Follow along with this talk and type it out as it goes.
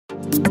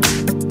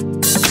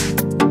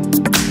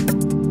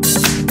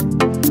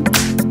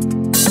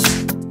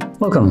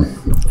Welcome!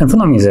 In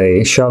front of me is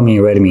a Xiaomi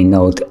Redmi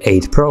Note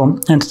 8 Pro,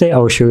 and today I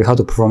will show you how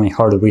to perform a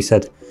hard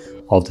reset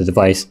of the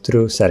device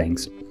through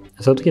settings.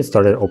 So to get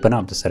started, open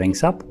up the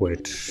settings app,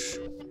 which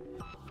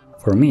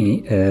for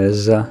me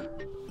is I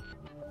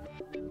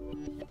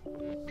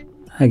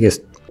guess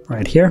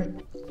right here.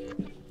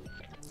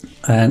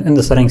 And in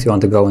the settings you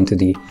want to go into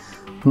the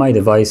My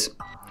Device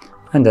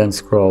and then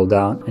scroll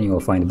down and you will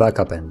find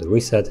backup and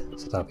reset.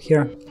 So tap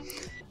here,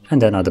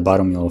 and then at the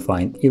bottom you will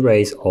find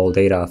Erase All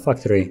Data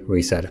Factory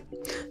Reset.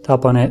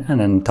 Tap on it and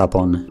then tap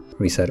on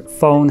Reset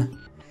Phone.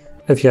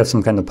 If you have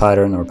some kind of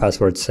pattern or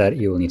password set,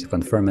 you will need to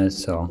confirm it,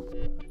 so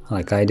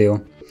like I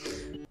do.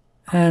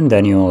 And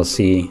then you will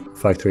see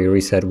factory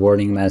reset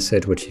warning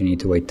message, which you need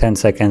to wait 10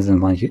 seconds, and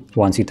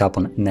once you tap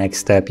on next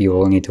step you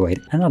will need to wait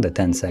another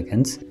 10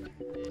 seconds.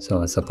 So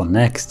let's tap on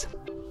next.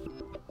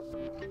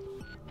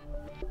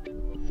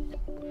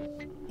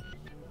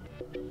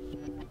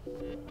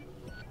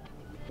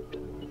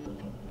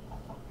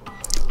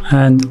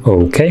 And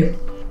OK.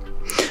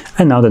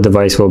 And now the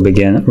device will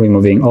begin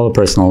removing all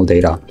personal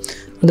data.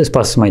 This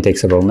process might take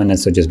several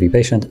minutes, so just be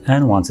patient,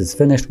 and once it's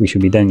finished we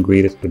should be then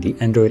greeted with the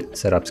Android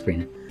setup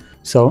screen.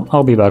 So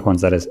I'll be back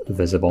once that is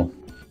visible.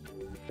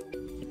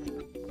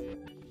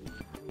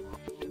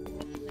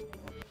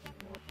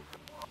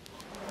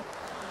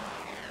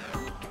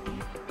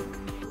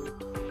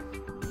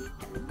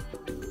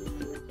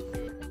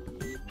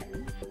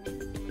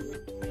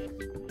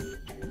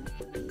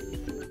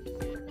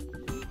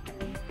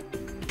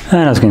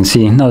 And as you can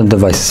see, now the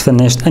device is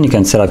finished and you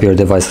can set up your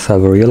device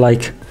however you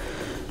like.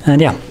 And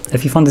yeah,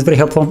 if you found this very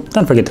helpful,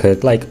 don't forget to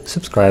hit like,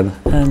 subscribe,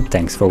 and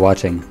thanks for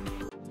watching.